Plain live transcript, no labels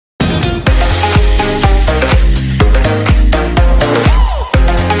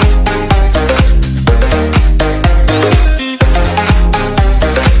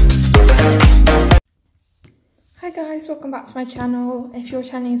back to my channel. If you're a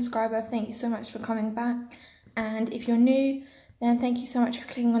channel subscriber, thank you so much for coming back, and if you're new, then thank you so much for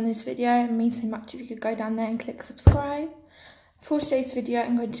clicking on this video. It means so much if you could go down there and click subscribe. For today's video,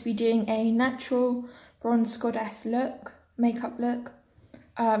 I'm going to be doing a natural bronze goddess look, makeup look.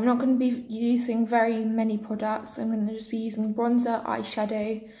 I'm not going to be using very many products. I'm going to just be using bronzer,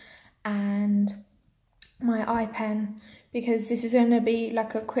 eyeshadow and my eye pen, because this is going to be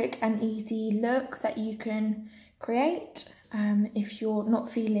like a quick and easy look that you can create if you're not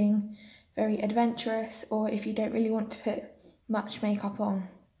feeling very adventurous, or if you don't really want to put much makeup on.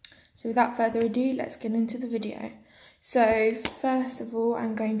 So without further ado, let's get into the video. So first of all,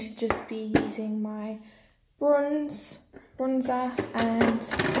 I'm going to just be using my bronzer, and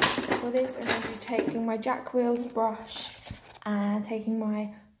for this I'm going to be taking my Jack Wheels brush and taking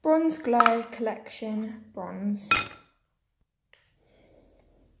my Bronze Glow Collection bronze.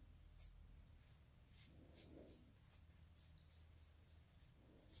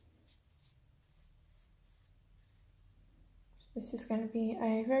 This is going to be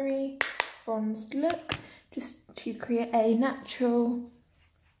a very bronzed look, just to create a natural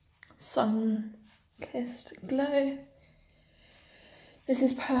sun-kissed glow. This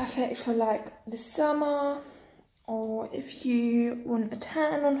is perfect for like the summer, or if you want a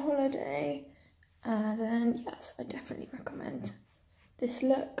tan on holiday, then yes, I definitely recommend this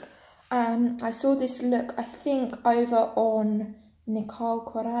look. I saw this look, I think, over on Nicole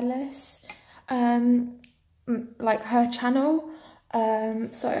Corrales, like her channel.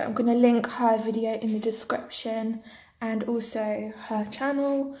 So I'm going to link her video in the description, and also her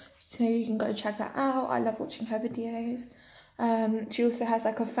channel, so you can go check that out. I love watching her videos. She also has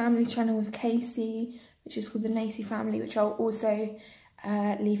like a family channel with Casey, which is called the Nacy Family, which I'll also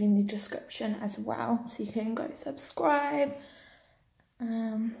leave in the description as well, so you can go subscribe.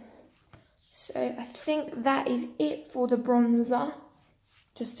 So I think that is it for the bronzer,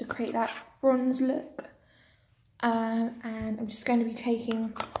 just to create that bronze look. And I'm just going to be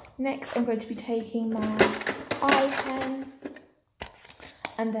taking, next I'm going to be taking my eye pen,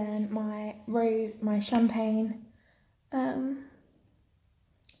 and then my champagne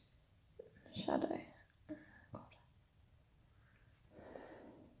shadow.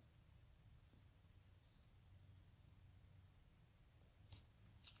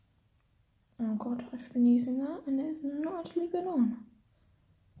 Oh god, I've been using that and it's not actually been on.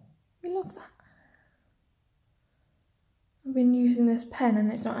 We love that. I've been using this pen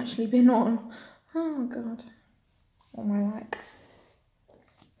and it's not actually been on. Oh god, what am I like?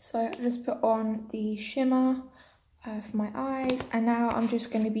 So I just put on the shimmer for my eyes, and now I'm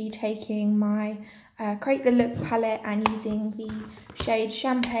just going to be taking my Create the Look palette and using the shade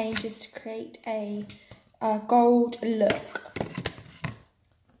Champagne just to create a gold look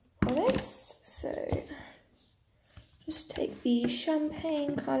for this. So just take the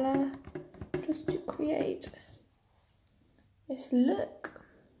champagne colour just to create this look.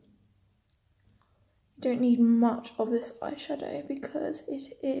 You don't need much of this eyeshadow because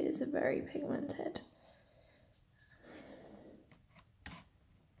it is very pigmented.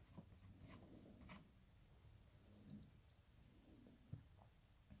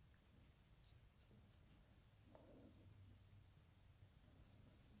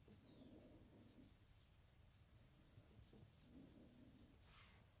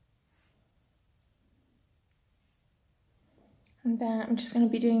 And then I'm just going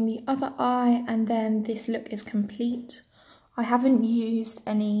to be doing the other eye, and then this look is complete. I haven't used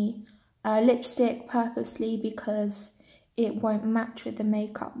any lipstick purposely because it won't match with the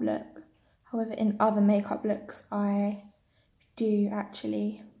makeup look. However, in other makeup looks I do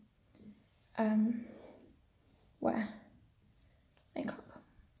actually wear makeup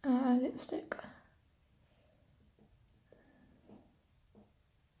lipstick.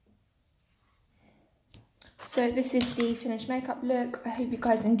 So this is the finished makeup look. I hope you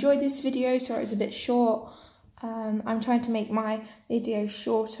guys enjoyed this video. Sorry it's a bit short. I'm trying to make my video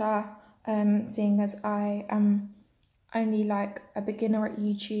shorter, seeing as I am only like a beginner at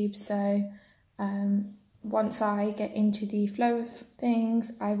YouTube. So once I get into the flow of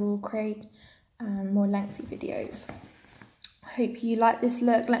things, I will create more lengthy videos. I hope you like this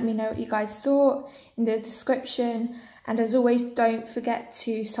look. Let me know what you guys thought in the description. And as always, don't forget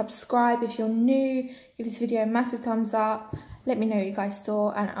to subscribe if you're new. Give this video a massive thumbs up. Let me know what you guys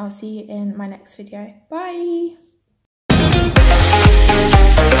thought, and I'll see you in my next video. Bye!